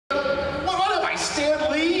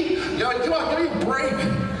You're like, come on, give me a break.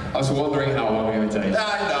 I was wondering how long it would take.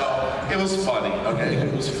 I know. It was funny, okay?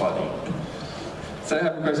 It was funny. So I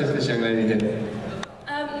have a question for this young lady here.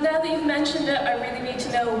 Now that you've mentioned it, I really need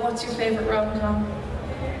to know what's your favorite rom-com?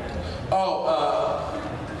 Oh,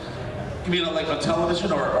 you mean like on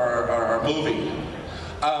television or a movie?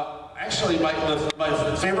 Actually,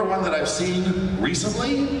 my favorite one that I've seen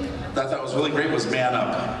recently that I thought was really great was Man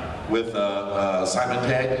Up with Simon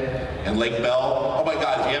Pegg and Lake Bell. Oh my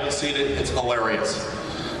God, if you haven't seen it, it's hilarious.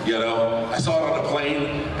 You know, I saw it on a plane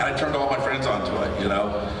and I turned all my friends onto it, you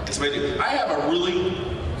know. It's amazing. I have a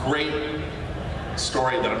really great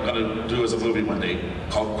story that I'm going to do as a movie one day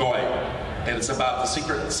called Goy. And it's about the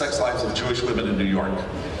secret sex lives of Jewish women in New York.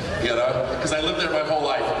 You know, because I lived there my whole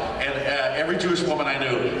life, and every Jewish woman I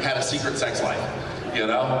knew had a secret sex life, you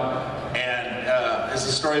know? And it's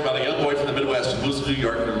a story about a young boy from the Midwest who moves to New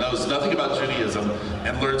York and knows nothing about Judaism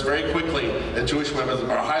and learns very quickly that Jewish women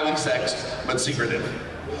are highly sexed but secretive.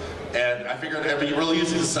 And I figured it'd be really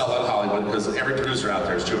easy to sell in Hollywood because every producer out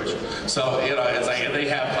there is Jewish. So, you know, it's like, and they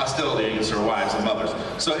have hostility against their wives and mothers.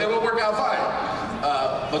 So it will work out fine.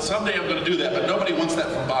 But someday I'm going to do that, but nobody wants that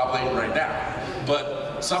from Bob Layton right now.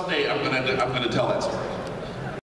 But someday I'm gonna tell that story.